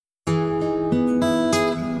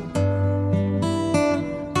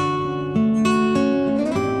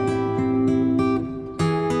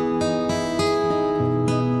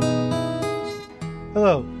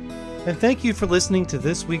and thank you for listening to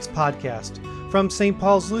this week's podcast from St.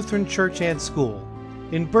 Paul's Lutheran Church and School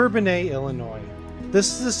in Bourbonnais, Illinois.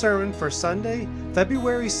 This is a sermon for Sunday,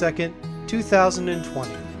 February 2nd,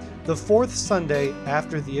 2020, the fourth Sunday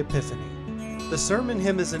after the Epiphany. The sermon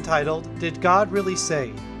hymn is entitled, Did God Really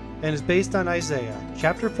Say? And is based on Isaiah,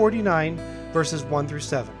 chapter 49, verses 1 through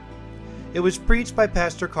 7. It was preached by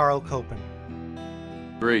Pastor Koeppen.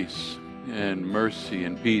 Grace and mercy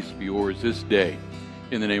and peace be yours this day,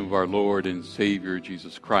 in the name of our Lord and Savior,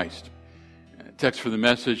 Jesus Christ. Text for the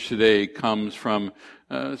message today comes from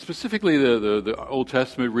specifically the Old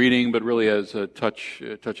Testament reading, but really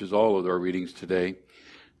touches all of our readings today.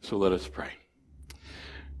 So let us pray.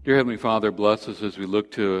 Dear Heavenly Father, bless us as we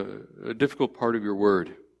look to a difficult part of your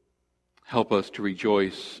word. Help us to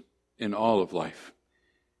rejoice in all of life.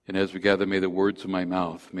 And as we gather, may the words of my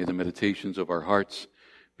mouth, may the meditations of our hearts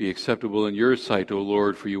be acceptable in your sight, O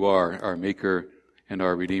Lord, for you are our Maker and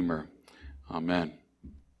our Redeemer. Amen.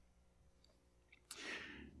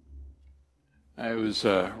 I was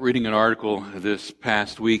reading an article this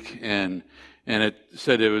past week, and it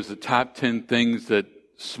said it was the top 10 things that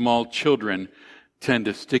small children tend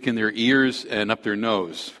to stick in their ears and up their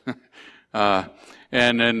nose.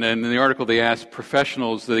 And in the article, they asked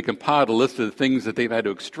professionals that they compiled a list of the things that they've had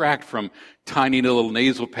to extract from tiny little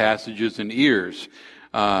nasal passages and ears.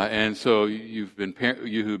 And so you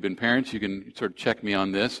who've been parents, you can sort of check me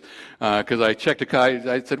on this. Because I checked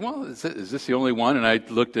I said, well, is this the only one? And I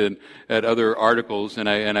looked at other articles, and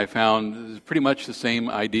I found pretty much the same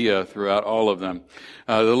idea throughout all of them.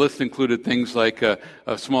 The list included things like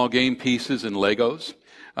small game pieces and Legos,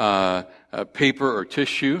 paper or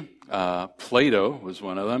tissue. Play-Doh was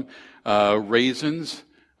one of them. Raisins,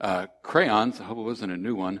 crayons. I hope it wasn't a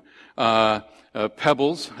new one.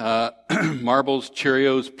 Pebbles, marbles,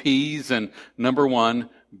 Cheerios, peas, and number one,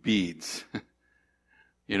 beads.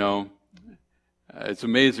 You know, it's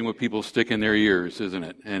amazing what people stick in their ears, isn't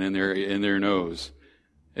it? And in their nose.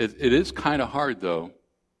 It is kind of hard, though,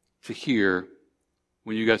 to hear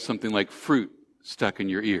when you got something like fruit stuck in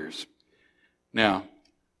your ears. Now,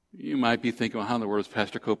 you might be thinking, well, how in the world does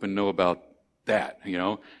Pastor Koeppen know about that? You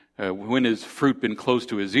know, when has fruit been close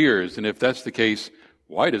to his ears? And if that's the case,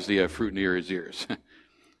 why does he have fruit near his ears?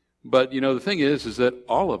 But, you know, the thing is that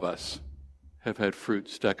all of us have had fruit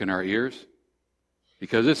stuck in our ears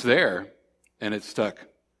because it's there and it's stuck.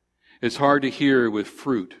 It's hard to hear with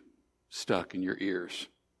fruit stuck in your ears.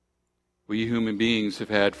 We human beings have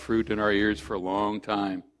had fruit in our ears for a long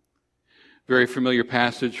time. Very familiar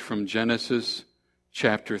passage from Genesis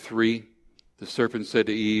Chapter 3, the serpent said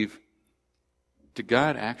to Eve, did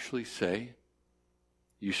God actually say,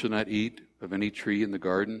 you shall not eat of any tree in the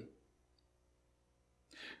garden?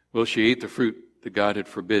 Well, she ate the fruit that God had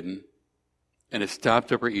forbidden, and it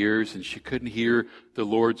stopped up her ears, and she couldn't hear the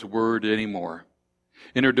Lord's word anymore.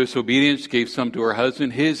 In her disobedience, gave some to her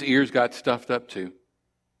husband. His ears got stuffed up too.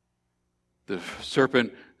 The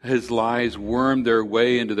serpent, his lies wormed their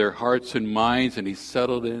way into their hearts and minds, and he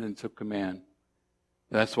settled in and took command.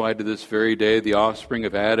 That's why to this very day, the offspring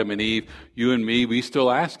of Adam and Eve, you and me, we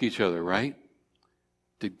still ask each other, right?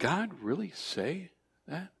 Did God really say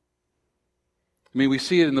that? I mean, we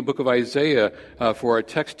see it in the book of Isaiah for our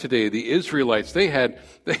text today. The Israelites, they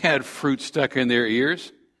had fruit stuck in their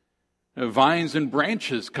ears, vines and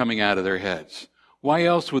branches coming out of their heads. Why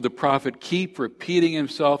else would the prophet keep repeating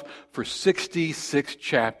himself for 66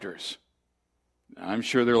 chapters? I'm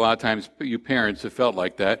sure there are a lot of times you parents have felt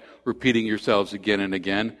like that, repeating yourselves again and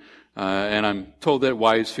again. And I'm told that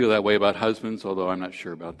wives feel that way about husbands, although I'm not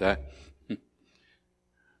sure about that.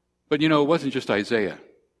 But you know, it wasn't just Isaiah.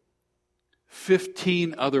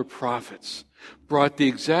 15 other prophets brought the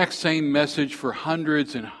exact same message for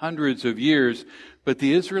hundreds and hundreds of years, but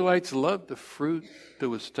the Israelites loved the fruit that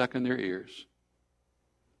was stuck in their ears.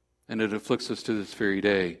 And it afflicts us to this very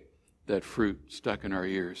day, that fruit stuck in our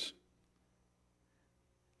ears.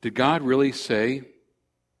 Did God really say,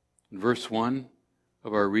 in verse 1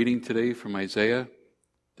 of our reading today from Isaiah,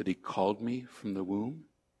 that he called me from the womb?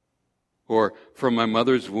 Or from my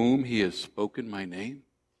mother's womb he has spoken my name?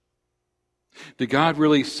 Did God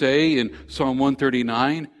really say in Psalm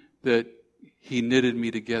 139 that he knitted me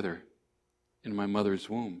together in my mother's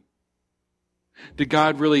womb? Did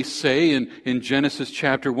God really say in Genesis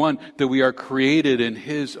chapter 1 that we are created in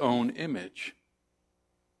his own image?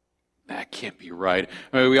 That can't be right.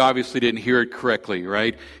 I mean, we obviously didn't hear it correctly,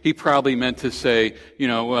 right? He probably meant to say,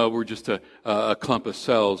 well, we're just a clump of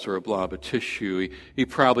cells or a blob of tissue. He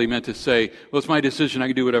probably meant to say, well, it's my decision. I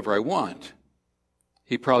can do whatever I want.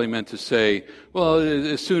 He probably meant to say, well,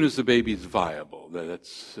 as soon as the baby's viable,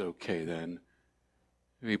 that's okay then.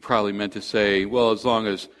 He probably meant to say, well, as long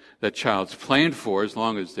as that child's planned for, as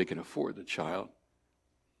long as they can afford the child.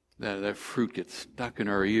 That fruit gets stuck in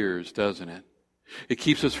our ears, doesn't it? It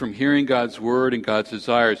keeps us from hearing God's word and God's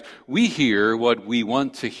desires. We hear what we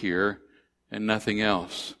want to hear and nothing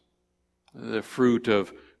else. The fruit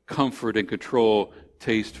of comfort and control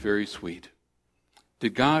tastes very sweet.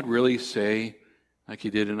 Did God really say, like he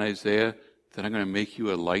did in Isaiah, that I'm going to make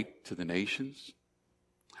you a light to the nations?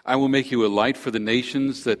 I will make you a light for the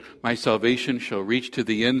nations, that my salvation shall reach to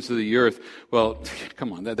the ends of the earth. Well,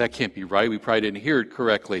 come on, that can't be right. We probably didn't hear it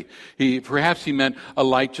correctly. Perhaps he meant a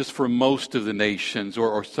light just for most of the nations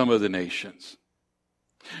or some of the nations.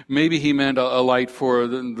 Maybe he meant a light for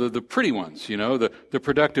the pretty ones, the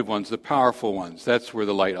productive ones, the powerful ones. That's where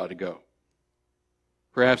the light ought to go.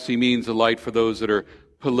 Perhaps he means a light for those that are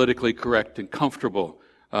politically correct and comfortable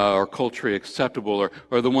or culturally acceptable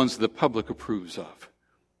or the ones that the public approves of.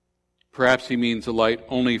 Perhaps he means a light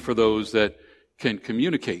only for those that can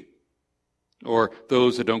communicate, or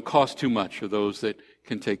those that don't cost too much, or those that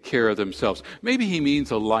can take care of themselves. Maybe he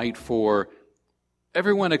means a light for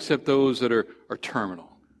everyone except those that are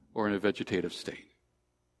terminal or in a vegetative state.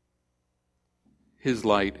 His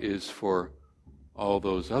light is for all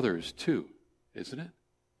those others too, isn't it?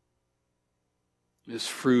 This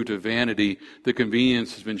fruit of vanity, the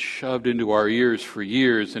convenience has been shoved into our ears for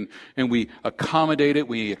years, and we accommodate it,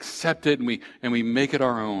 we accept it, and we make it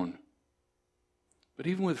our own. But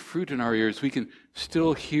even with fruit in our ears, we can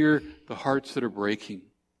still hear the hearts that are breaking.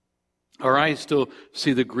 Our eyes still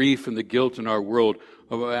see the grief and the guilt in our world.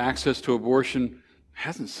 Access to abortion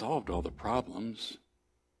hasn't solved all the problems.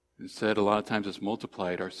 Instead, a lot of times it's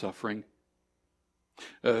multiplied our suffering.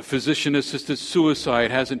 Physician-assisted suicide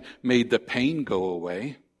hasn't made the pain go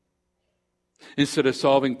away. Instead of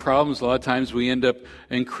solving problems, a lot of times we end up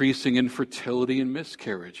increasing infertility and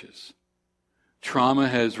miscarriages. Trauma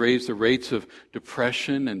has raised the rates of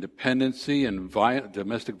depression and dependency and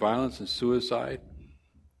domestic violence and suicide.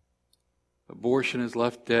 Abortion has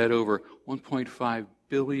left dead over 1.5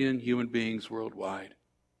 billion human beings worldwide.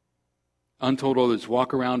 Untold others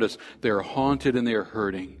walk around us. They are haunted and they are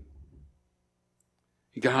hurting.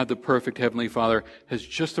 God, the perfect Heavenly Father, has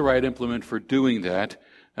just the right implement for doing that,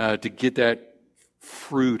 to get that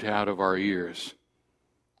fruit out of our ears.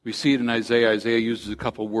 We see it in Isaiah. Isaiah uses a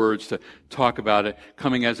couple words to talk about it,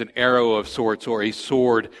 coming as an arrow of sorts or a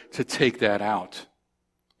sword to take that out.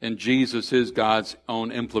 And Jesus is God's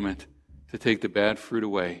own implement to take the bad fruit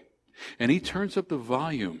away. And he turns up the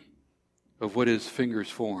volume of what his fingers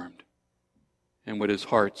formed and what his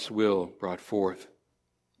heart's will brought forth.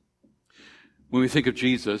 When we think of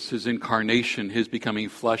Jesus, his incarnation, his becoming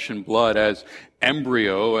flesh and blood as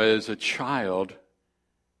embryo, as a child,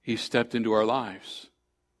 he stepped into our lives.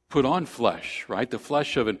 Put on flesh, right? The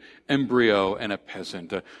flesh of an embryo and a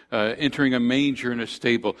peasant, entering a manger in a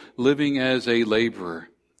stable, living as a laborer.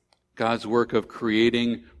 God's work of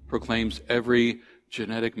creating proclaims every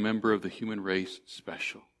genetic member of the human race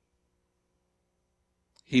special.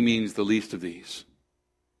 He means the least of these,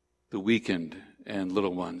 the weakened and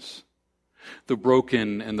little ones, the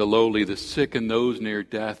broken and the lowly, the sick and those near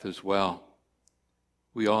death as well.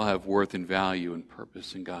 We all have worth and value and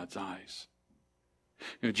purpose in God's eyes.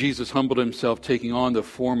 Jesus humbled himself, taking on the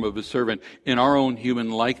form of a servant in our own human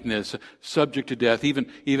likeness, subject to death,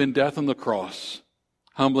 even death on the cross,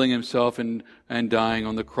 humbling himself and dying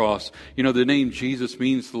on the cross. The name Jesus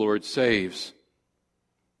means the Lord saves.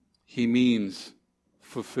 He means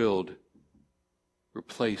fulfilled,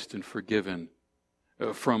 replaced, and forgiven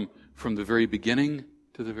from the very beginning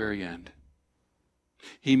to the very end.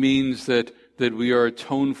 He means that we are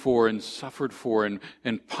atoned for and suffered for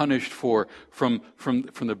and punished for from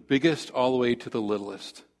the biggest all the way to the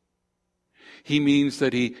littlest. He means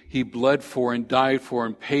that he bled for and died for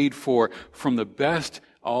and paid for from the best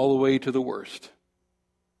all the way to the worst.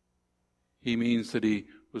 He means that he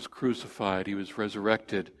was crucified, he was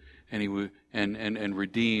resurrected, and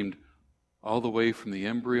redeemed all the way from the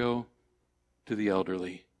embryo to the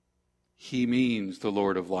elderly. He means the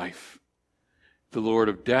Lord of life, the Lord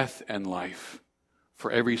of death and life,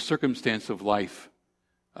 for every circumstance of life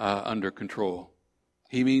under control.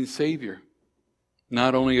 He means Savior,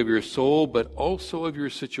 not only of your soul, but also of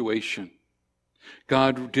your situation.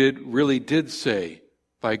 God really did say,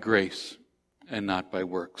 by grace and not by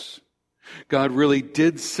works. God really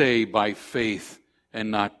did say by faith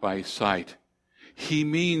and not by sight. He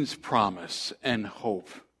means promise and hope.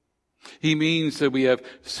 He means that we have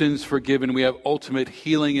sins forgiven. We have ultimate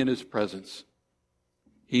healing in his presence.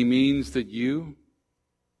 He means that you're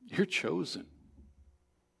chosen.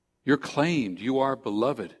 You're claimed. You are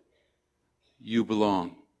beloved. You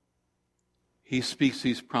belong. He speaks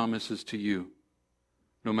these promises to you.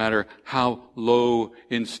 no matter how low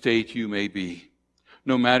in state you may be.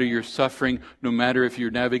 No matter your suffering, no matter if you're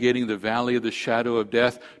navigating the valley of the shadow of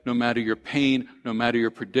death, no matter your pain, no matter your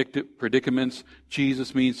predicaments,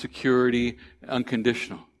 Jesus means security,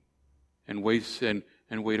 unconditional. And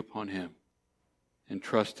wait upon Him and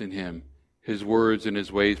trust in Him. His words and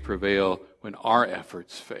His ways prevail when our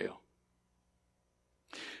efforts fail.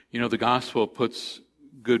 You know, the gospel puts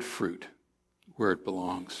good fruit where it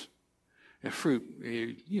belongs. And fruit,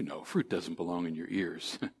 fruit doesn't belong in your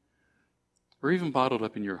ears or even bottled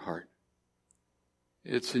up in your heart.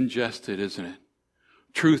 It's ingested, isn't it?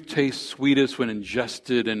 Truth tastes sweetest when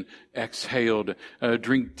ingested and exhaled.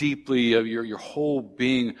 Drink deeply of your whole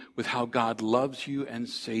being with how God loves you and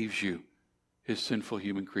saves you, His sinful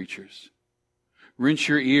human creatures. Rinse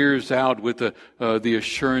your ears out with the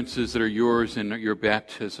assurances that are yours in your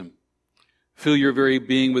baptism. Fill your very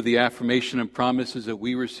being with the affirmation and promises that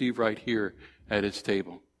we receive right here at His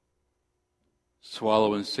table.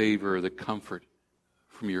 Swallow and savor the comfort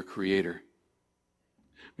from your Creator.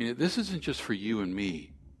 I mean, this isn't just for you and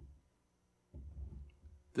me.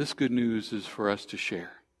 This good news is for us to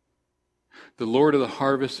share. The Lord of the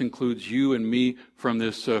harvest includes you and me from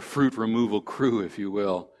this fruit removal crew, if you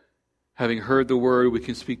will. Having heard the word, we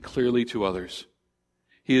can speak clearly to others.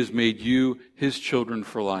 He has made you His children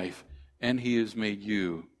for life, and He has made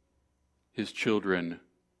you His children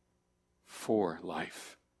for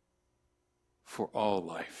life, for all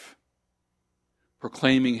life.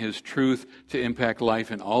 Proclaiming His truth to impact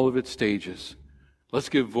life in all of its stages. Let's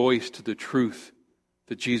give voice to the truth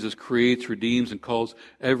that Jesus creates, redeems, and calls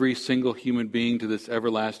every single human being to this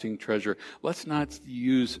everlasting treasure. Let's not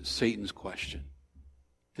use Satan's question.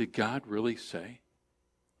 Did God really say?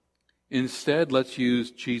 Instead, let's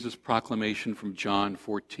use Jesus' proclamation from John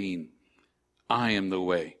 14. I am the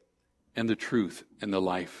way and the truth and the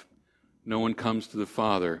life. No one comes to the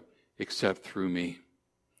Father except through me.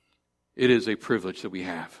 It is a privilege that we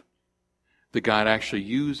have, that God actually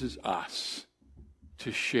uses us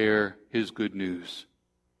to share His good news.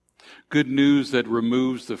 Good news that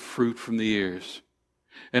removes the fruit from the ears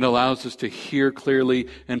and allows us to hear clearly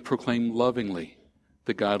and proclaim lovingly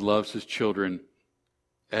that God loves His children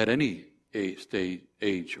at any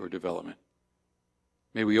age or development.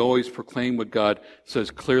 May we always proclaim what God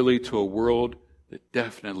says clearly to a world that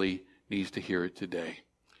definitely needs to hear it today.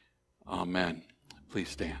 Amen. Please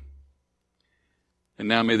stand. And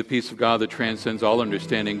now may the peace of God that transcends all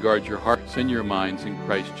understanding guard your hearts and your minds in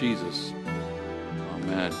Christ Jesus.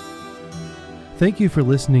 Amen. Thank you for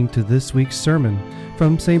listening to this week's sermon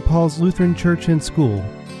from St. Paul's Lutheran Church and School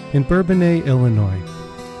in Bourbonnais, Illinois.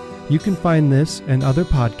 You can find this and other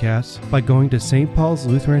podcasts by going to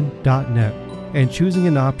stpaulslutheran.net and choosing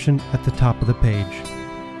an option at the top of the page.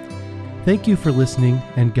 Thank you for listening,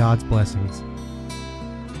 and God's blessings.